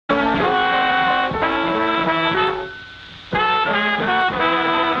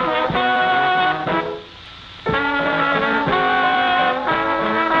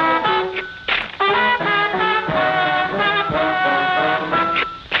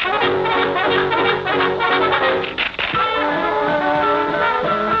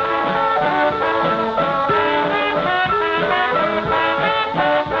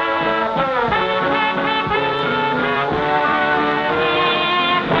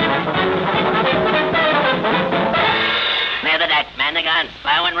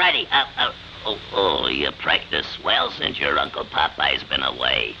bow and ready. You practiced well since your Uncle Popeye's been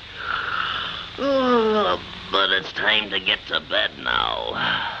away. But it's time to get to bed now.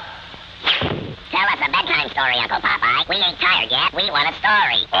 Tell us a bedtime story, Uncle Popeye. We ain't tired yet. We want a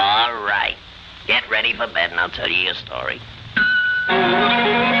story. All right. Get ready for bed and I'll tell you a story.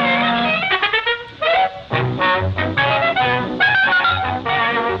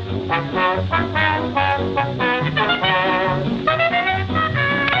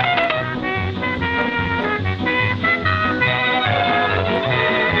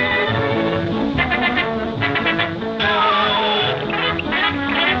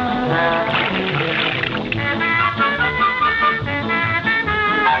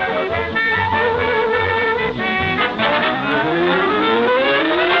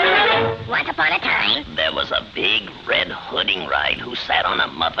 There was a big red hooding ride who sat on a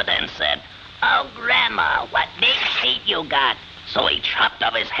muppet and said, "Oh, Grandma, what big feet you got." So he chopped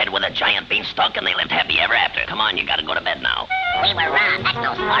off his head with a giant beanstalk and they lived happy ever after. Come on, you gotta go to bed now. We were wrong. That's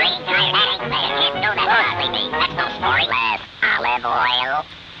no story. Tired, that ain't fair. Can't do that ugly beat. That's no story. Less olive oil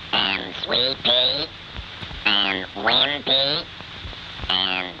and sweet pea and wimpy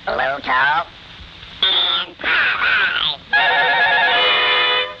and Pluto and Popeye.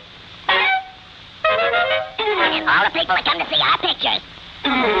 And all the people that come to see our pictures.